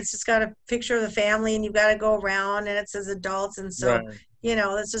there, it's just got a picture of the family and you've got to go around and it says adults. And so,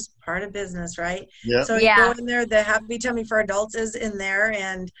 that's just part of business, right? So you go in there, the Happy Tummi for Adults is in there,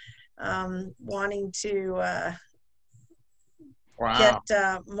 and wanting to get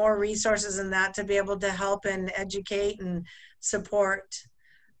more resources in that to be able to help and educate and support.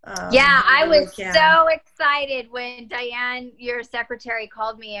 I was so excited when Diane, your secretary,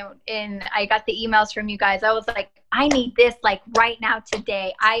 called me and I got the emails from you guys. I was like, I need this like right now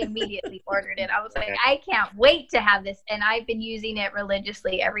today. I immediately ordered it. I was like, I can't wait to have this. And I've been using it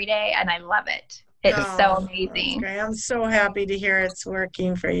religiously every day and I love it. It's so amazing. Great. I'm so happy to hear it's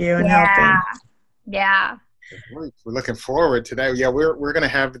working for you and helping. Yeah. We're looking forward to that. We're going to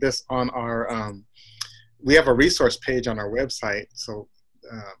have this on our, we have a resource page on our website. So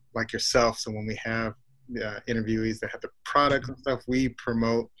like yourself, so when we have interviewees that have the products and stuff, we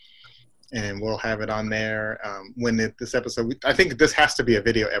promote, and we'll have it on there. This episode, I think this has to be a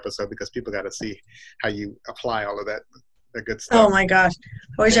video episode because people got to see how you apply all of that. The good stuff. Oh my gosh!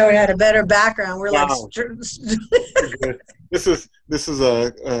 I wish I would have had a better background. We're like, this is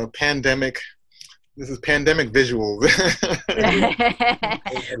a pandemic. This is pandemic visual. Well, I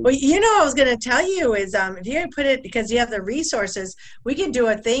was going to tell you is if you put it, because you have the resources, we can do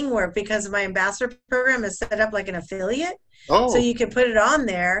a thing where, because my ambassador program is set up like an affiliate. So you can put it on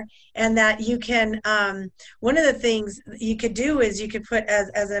there, and that you can, one of the things you could do is you could put as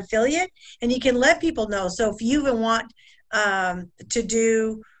an affiliate, and you can let people know. So if you even want to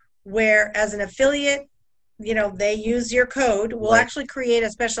do where as an affiliate, they use your code, we'll actually create a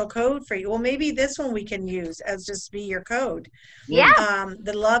special code for you. Well, maybe this one we can use as just be your code.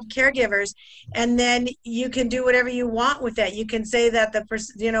 The Love Caregivers, and then you can do whatever you want with that. You can say that that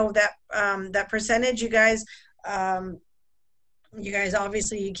percentage you guys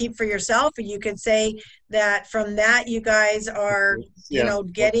obviously you keep for yourself, and you could say that from that you guys are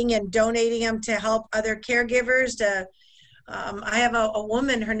getting and donating them to help other caregivers. I have a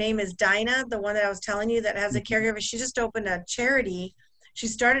woman, her name is Dinah, the one that I was telling you that has a caregiver. She just opened a charity. She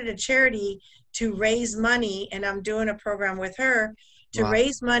started a charity to raise money, and I'm doing a program with her to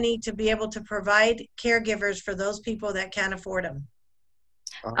raise money to be able to provide caregivers for those people that can't afford them.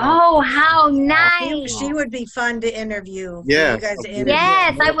 Oh, how nice. She would be fun to interview. You guys to interview.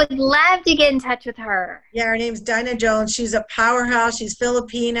 Yes, I would love to get in touch with her. Yeah, her name's Dinah Jones. She's a powerhouse. She's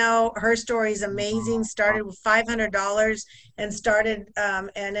Filipino. Her story is amazing. Started with $500 and started and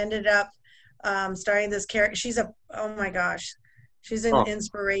ended up starting this character. She's oh my gosh, she's an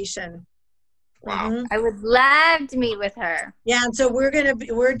inspiration. Wow. I would love to meet with her. Yeah, and so we're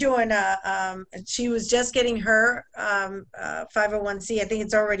doing she was just getting her 501c. I think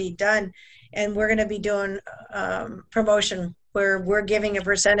it's already done, and we're going to be doing promotion where we're giving a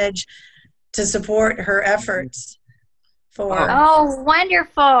percentage to support her efforts. for. Oh,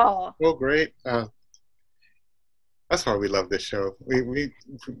 wonderful. Oh, great. That's why we love this show.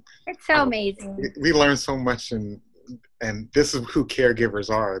 It's so amazing. We learn so much, and this is who caregivers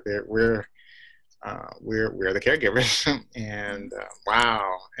are. We're the caregivers, and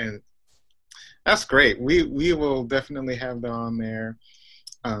wow, and that's great. We will definitely have them on there,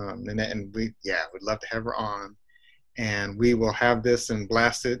 and we'd love to have her on, and we will have this and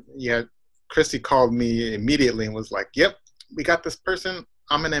blast it. Yeah, Christy called me immediately and was like, "Yep, we got this person.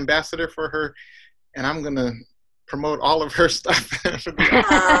 I'm an ambassador for her, and I'm gonna promote all of her stuff."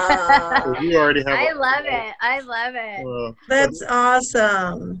 You already have. I love it. That's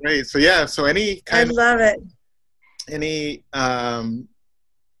awesome. Great. So yeah. So I love it. Any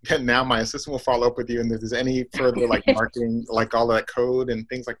now my assistant will follow up with you, and if there's any further like marketing, like all that code and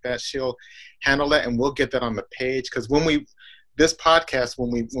things like that, she'll handle that, and we'll get that on the page. Because this podcast, when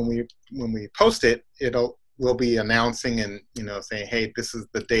we post it, we'll be announcing and saying, hey, this is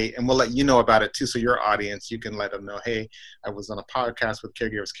the date, and we'll let you know about it too. So your audience, you can let them know, hey, I was on a podcast with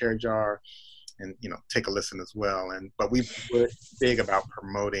Caregivers CCJar, and take a listen as well. But we're big about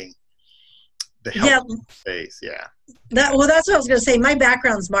promoting the health space. Yeah. That's what I was going to say. My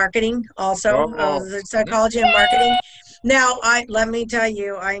background's marketing also. Psychology and marketing. Now, let me tell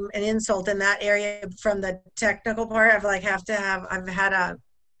you, I'm an insult in that area from the technical part. I've had a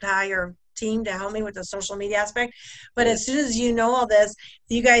hire team to help me with the social media aspect. But as soon as you know all this,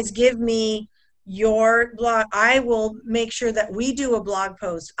 you guys give me your blog. I will make sure that we do a blog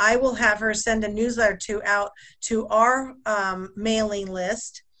post. I will have her send a newsletter out to our mailing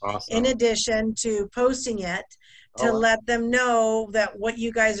list. Awesome. In addition to posting it to let them know that what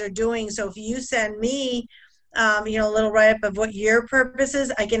you guys are doing. So if you send me a little write-up of what your purpose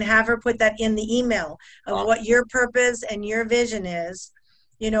is, I can have her put that in the email of what your purpose and your vision is,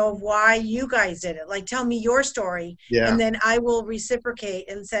 why you guys did it. Like, tell me your story, and then I will reciprocate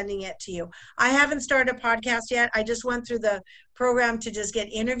in sending it to you. I haven't started a podcast yet. I just went through the program to just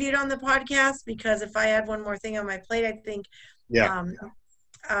get interviewed on the podcast, because if I had one more thing on my plate, I think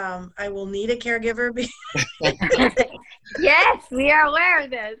I will need a caregiver. Yes, we are aware of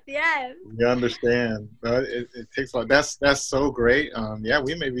this. Yes, we understand. It takes a lot. That's so great.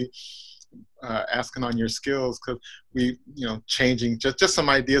 We may be asking on your skills, because we changing just some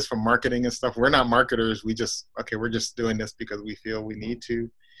ideas for marketing and stuff. We're not marketers. We're just doing this because we feel we need to,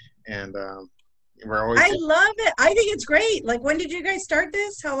 and we're always. I love it. I think it's great. Like, when did you guys start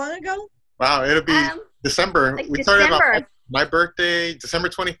this? How long ago? Wow, it'll be December. We started December. My birthday, December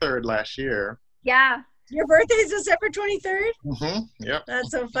 23rd last year. Yeah. Your birthday is December 23rd? Mm-hmm. Yep.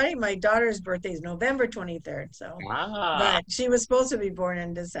 That's so funny. My daughter's birthday is November 23rd. So, but she was supposed to be born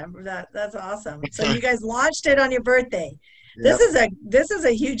in December. That's awesome. So you guys launched it on your birthday. Yep. This is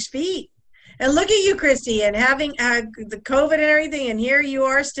a huge feat. And look at you, Christy, and having the COVID and everything, and here you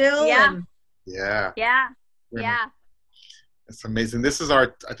are still. Yeah. Yeah. It's amazing. This is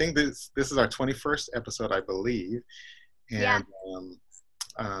our 21st episode, I believe. And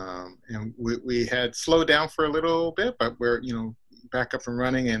and we had slowed down for a little bit, but we're back up and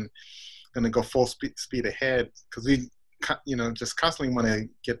running and going to go full speed ahead, because we just constantly want to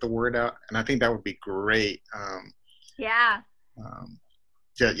get the word out, and I think that would be great. I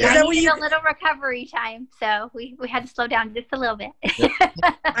needed a little recovery time, so we had to slow down just a little bit.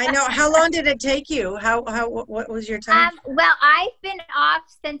 I know. How long did it take you? What was your time? Well, I've been off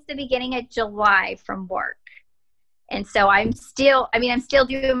since the beginning of July from work. And so I'm still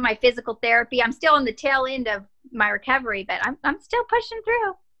doing my physical therapy. I'm still on the tail end of my recovery, but I'm still pushing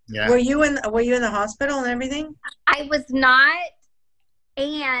through. Yeah. Were you in the hospital and everything? I was not.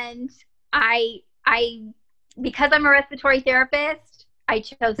 And I because I'm a respiratory therapist, I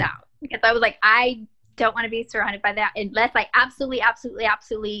chose out, because I was like, I don't want to be surrounded by that unless I absolutely,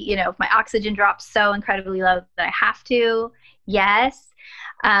 if my oxygen drops so incredibly low that I have to, yes.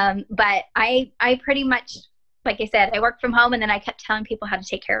 But I pretty much, like I said, I worked from home, and then I kept telling people how to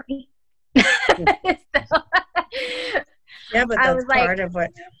take care of me. Yeah, but that's part of what.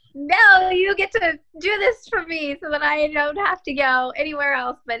 No, you get to do this for me so that I don't have to go anywhere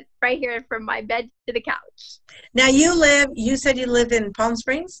else but right here from my bed to the couch. Now you said you live in Palm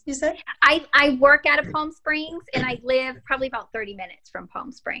Springs, you said? I work out of Palm Springs, and I live probably about 30 minutes from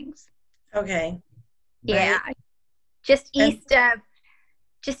Palm Springs. Okay. Yeah. Right. Just east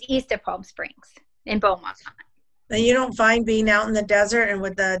of Palm Springs in Beaumont. And you don't find being out in the desert and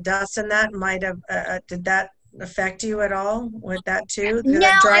with the dust and that might have, did that affect you at all with that too? No,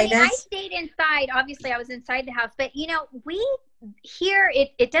 I stayed inside. Obviously I was inside the house, but we here,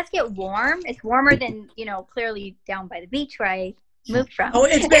 it does get warm. It's warmer than, clearly down by the beach where I moved from. Oh,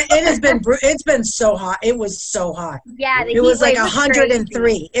 it's been so hot. It was so hot. Yeah, it was like was 103.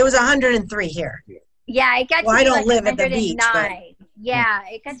 crazy. It was 103 here. Yeah, it got well, to I be don't like live at 109. the beach, but... Yeah,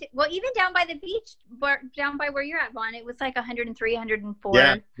 it got to, well, even down by the beach, down by where you're at, Vaughn, it was like 103, 104.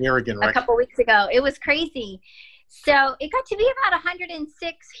 Yeah, we were getting a couple weeks ago. It was crazy. So it got to be about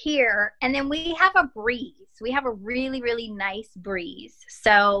 106 here, and then we have a breeze. We have a really, really nice breeze.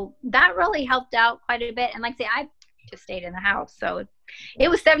 So that really helped out quite a bit. And like I say, I just stayed in the house, so it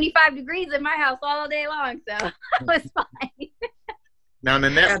was 75 degrees in my house all day long, so it was fine. Now,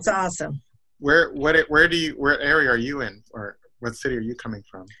 Nanette, that's awesome. Where area are you in, or what city are you coming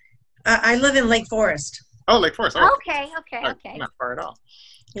from? I live in Lake Forest. Oh, Lake Forest. Oh, okay. Not far at all.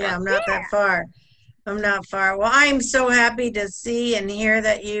 Yeah, I'm not that far. I'm not far. Well, I'm so happy to see and hear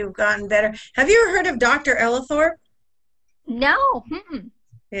that you've gotten better. Have you ever heard of Dr. Ellithorpe? No.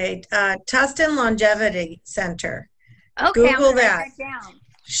 Okay, Tustin Longevity Center. Okay, Google that. Down.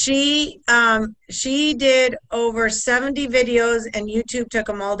 She did over 70 videos, and YouTube took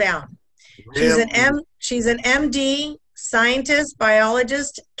them all down. Really? She's an MD, scientist,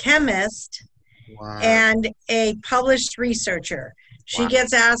 biologist, chemist, wow, and a published researcher. She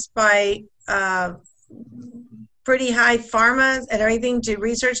gets asked by pretty high pharma and everything to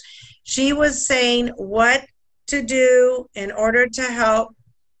research. She was saying what to do in order to help.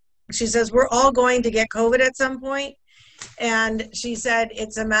 She says, we're all going to get COVID at some point. And she said,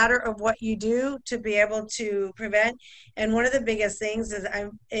 it's a matter of what you do to be able to prevent. And one of the biggest things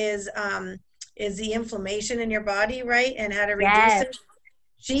is the inflammation in your body, right? And how to reduce it.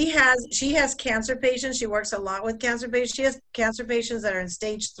 She has cancer patients. She works a lot with cancer patients. She has cancer patients that are in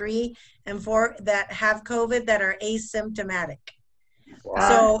stage 3 and 4 that have COVID that are asymptomatic. Wow.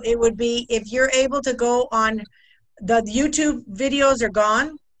 So it would be, if you're able to go on, the YouTube videos are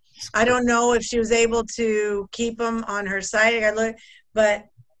gone. I don't know if she was able to keep them on her site. But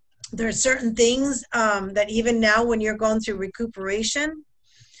there are certain things that even now when you're going through recuperation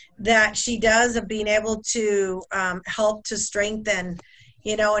that she does of being able to help to strengthen,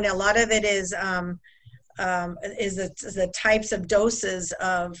 and a lot of it is the types of doses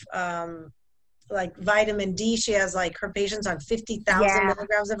of like vitamin D. She has like her patients on 50,000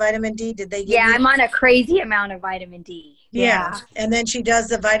 milligrams of vitamin D. Did they give you? I'm on a crazy amount of vitamin D. Yeah. And then she does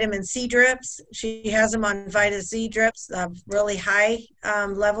the vitamin C drips. She has them on vitamin C drips, really high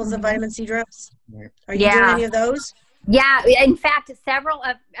levels of vitamin C drips. Are you doing any of those? Yeah. In fact, as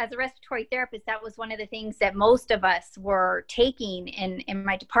a respiratory therapist, that was one of the things that most of us were taking in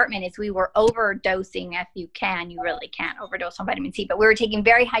my department is we were overdosing. If you really can't overdose on vitamin C, but we were taking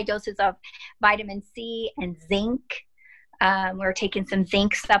very high doses of vitamin C and zinc. We were taking some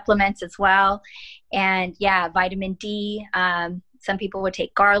zinc supplements as well. And vitamin D. Some people would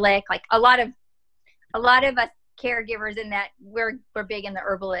take garlic. Like a lot of us caregivers in that we're big in the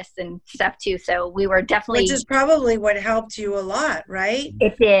herbalists and stuff too. So we were definitely, which is probably what helped you a lot, right?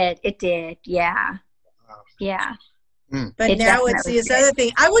 It did. Yeah. Yeah. But now it's this other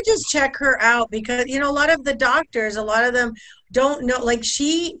thing. I would just check her out because, a lot of the doctors, a lot of them don't know, like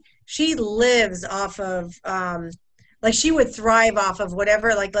she lives off of, like she would thrive off of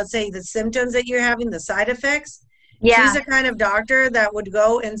whatever, like let's say the symptoms that you're having, the side effects. Yeah. She's the kind of doctor that would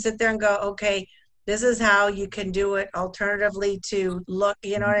go and sit there and go, okay, this is how you can do it alternatively to look,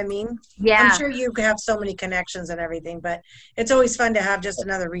 you know what I mean? Yeah. I'm sure you have so many connections and everything, but it's always fun to have just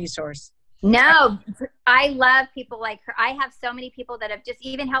another resource. No, I love people like her. I have so many people that have just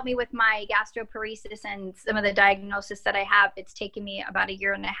even helped me with my gastroparesis and some of the diagnosis that I have. It's taken me about 1.5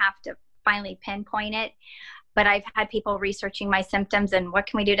 years to finally pinpoint it. But I've had people researching my symptoms and what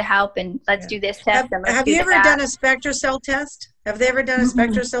can we do to help, and let's do this test. Have you ever done a SpectraCell test? Have they ever done a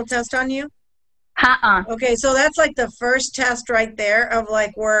SpectraCell test on you? Okay, so that's like the first test right there of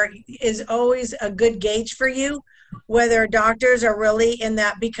like where is always a good gauge for you, whether doctors are really in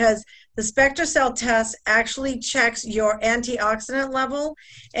that, because the SpectraCell test actually checks your antioxidant level,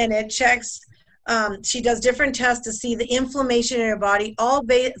 and it checks, she does different tests to see the inflammation in your body, all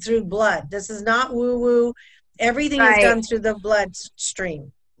through blood. This is not woo-woo. Everything is done through the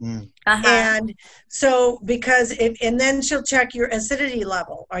bloodstream. And so and then she'll check your acidity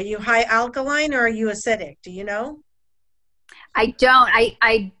level. Are you high alkaline or are you acidic? Do you know? I don't.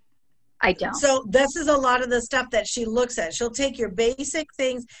 I don't. So this is a lot of the stuff that she looks at. She'll take your basic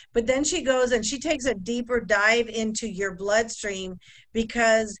things, but then she goes and she takes a deeper dive into your bloodstream,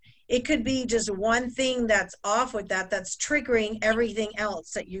 because it could be just one thing that's off with that's triggering everything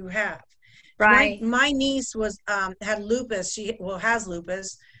else that you have. Right. My niece had lupus. She has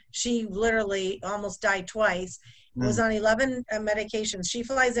lupus. She literally almost died twice. Was on 11 medications. She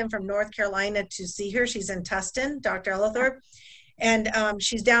flies in from North Carolina to see her. She's in Tustin, Dr. Ellithorpe. And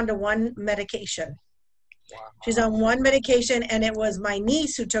she's down to one medication. Wow. She's on one medication, and it was my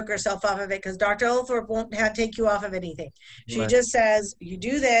niece who took herself off of it, because Dr. Ellithorpe won't take you off of anything. She just says, you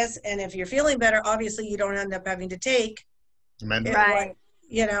do this, and if you're feeling better, obviously you don't end up having to take it, right.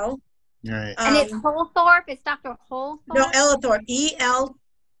 you know. Right. And it's Holthorpe. It's Dr. Holthorpe. No, Ellithorpe. E-L.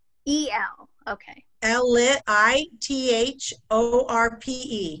 E-L. Okay. L-I-T-H-O-R-P-E.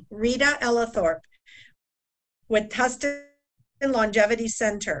 Rita Ellithorpe with Tustin Longevity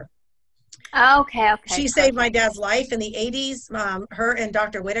Center. Okay. She saved my dad's life in the 80s. Her and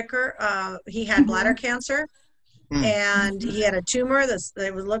Dr. Whitaker, he had bladder cancer, and he had a tumor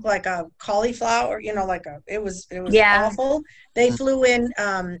that would look like a cauliflower, you know, it was awful. They flew in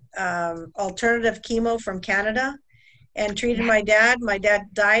alternative chemo from Canada and treated my dad. My dad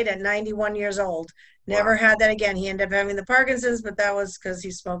died at 91 years old. Never had that again. He ended up having the Parkinson's, but that was because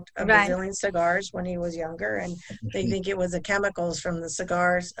he smoked a bazillion cigars when he was younger, and they think it was the chemicals from the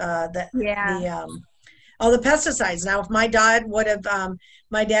cigars, all the pesticides. Now, if my dad would have,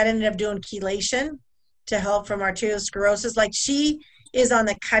 my dad ended up doing chelation to help from arteriosclerosis. Like, she is on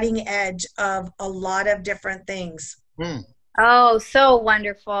the cutting edge of a lot of different things. Oh, so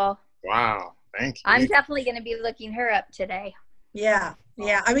wonderful. Wow. Thank you. I'm definitely going to be looking her up today. Yeah.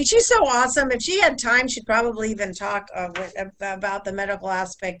 I mean, she's so awesome. If she had time, she'd probably even talk about the medical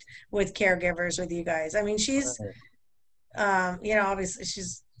aspect with caregivers with you guys. I mean, she's, you know, obviously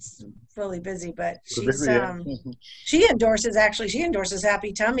she's really busy, but she's, she endorses Happy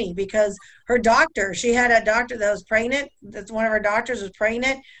Tummi, because her doctor, she had a doctor that was pregnant. That's one of her doctors was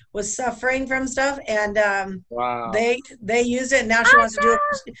pregnant, was suffering from stuff, and they use it. And now she wants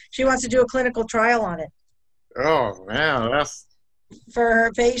to do a clinical trial on it. Oh man, that's for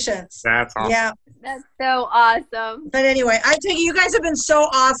her patients. That's awesome. Yeah. That's so awesome. But anyway, I think you guys have been so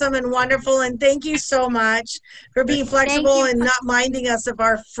awesome and wonderful, and thank you so much for being flexible and not minding us of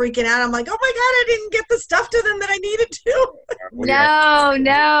our freaking out. I'm like, oh my God, I didn't get the stuff to them that I needed to.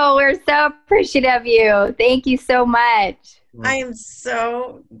 No, we're so appreciative of you. Thank you so much. I am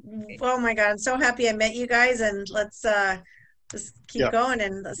so, oh my God, I'm so happy I met you guys, and let's just keep going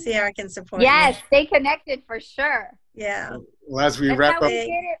and let's see how I can support you. Yes, stay connected for sure. Yeah. Well, as we wrap up, we get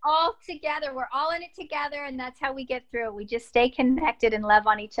it all together. We're all in it together, and that's how we get through. We just stay connected and love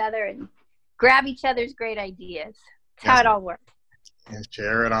on each other and grab each other's great ideas. That's how it all works. And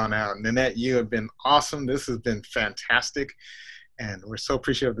share it on out. Nanette, you have been awesome. This has been fantastic, and we're so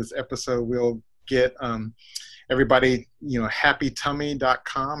appreciative of this episode. We'll get everybody,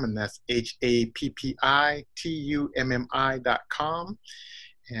 happytummi.com, and that's HAPPITUMMI.com.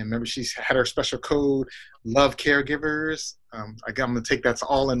 And remember, she's had her special code, Love Caregivers. I'm going to take that's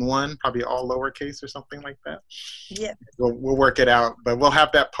all in one, probably all lowercase or something like that. Yeah. We'll work it out. But we'll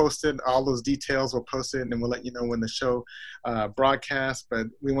have that posted. All those details, we'll post it, and we'll let you know when the show broadcasts. But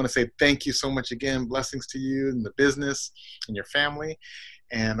we want to say thank you so much again. Blessings to you and the business and your family.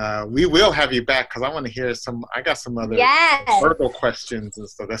 And we will have you back, because I want to hear I got some other vertical questions and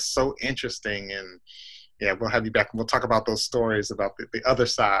stuff. That's so interesting. And yeah, we'll have you back, and we'll talk about those stories about the other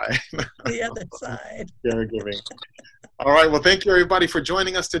side. The other side. Caregiving. All right. Well, thank you, everybody, for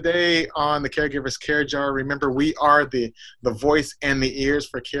joining us today on the Caregivers Care Jar. Remember, we are the voice and the ears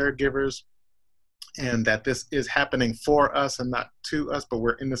for caregivers, and that this is happening for us and not to us, but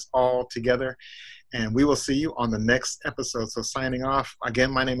we're in this all together. And we will see you on the next episode. So signing off,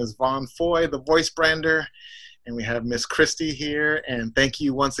 again, my name is Vaughn Foy, the voice brander, and we have Miss Christy here. And thank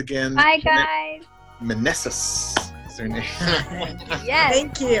you once again. Bye, guys. Meneses is her name. Yes.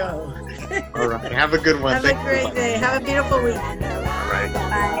 Thank you. All right. Have a good one. Have a great day. Have a beautiful week. All right.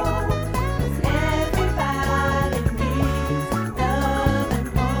 Bye.